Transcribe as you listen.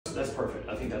That's perfect.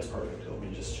 I think that's perfect. Let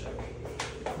me just check.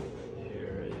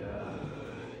 Here,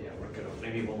 yeah, we're good.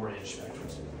 Maybe 1 more inch back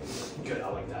towards you. Good, I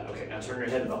like that. Okay, now turn your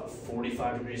head about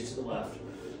 45 degrees to the left.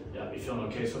 Yeah, you feeling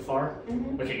okay so far?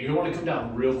 Okay, you're gonna want to come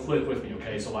down real quick with me,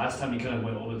 okay? So last time you kind of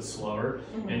went a little bit slower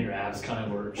and your abs kind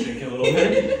of were shaking a little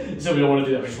bit. So we don't want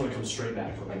to do that. We just want to come straight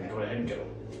back. Okay, go ahead and go.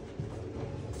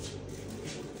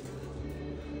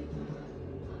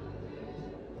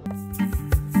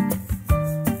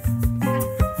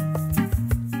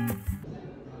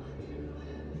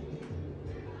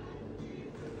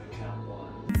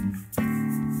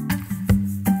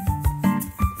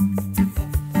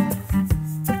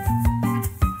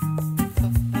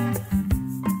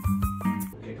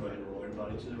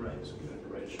 To the right, so you have the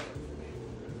right shoulder for me.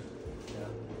 Yeah.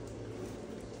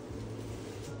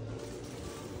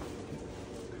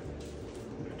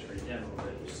 I'm going to turn it down a little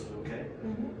bit. You still okay?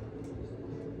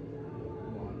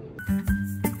 One.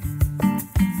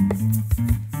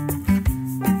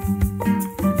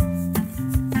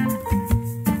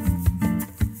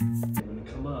 I'm going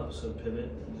to come up, so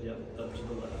pivot. Yep, up to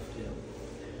the left. Yep.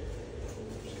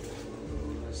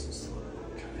 Nice and slow.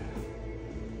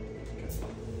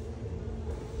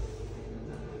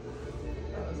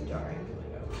 Jarring.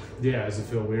 Yeah, does it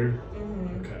feel weird?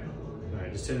 Okay. All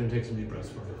right, just stand there and take some deep breaths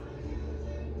for me.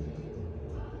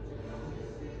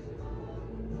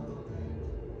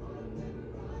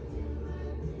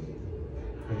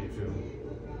 How do you feel?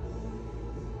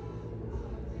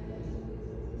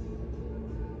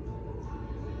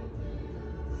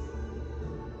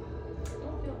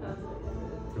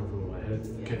 Don't feel lightheaded?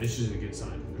 Okay, this is a good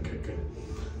sign. Okay, good.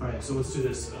 All right, so let's do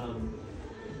this.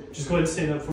 Just go ahead and stand up for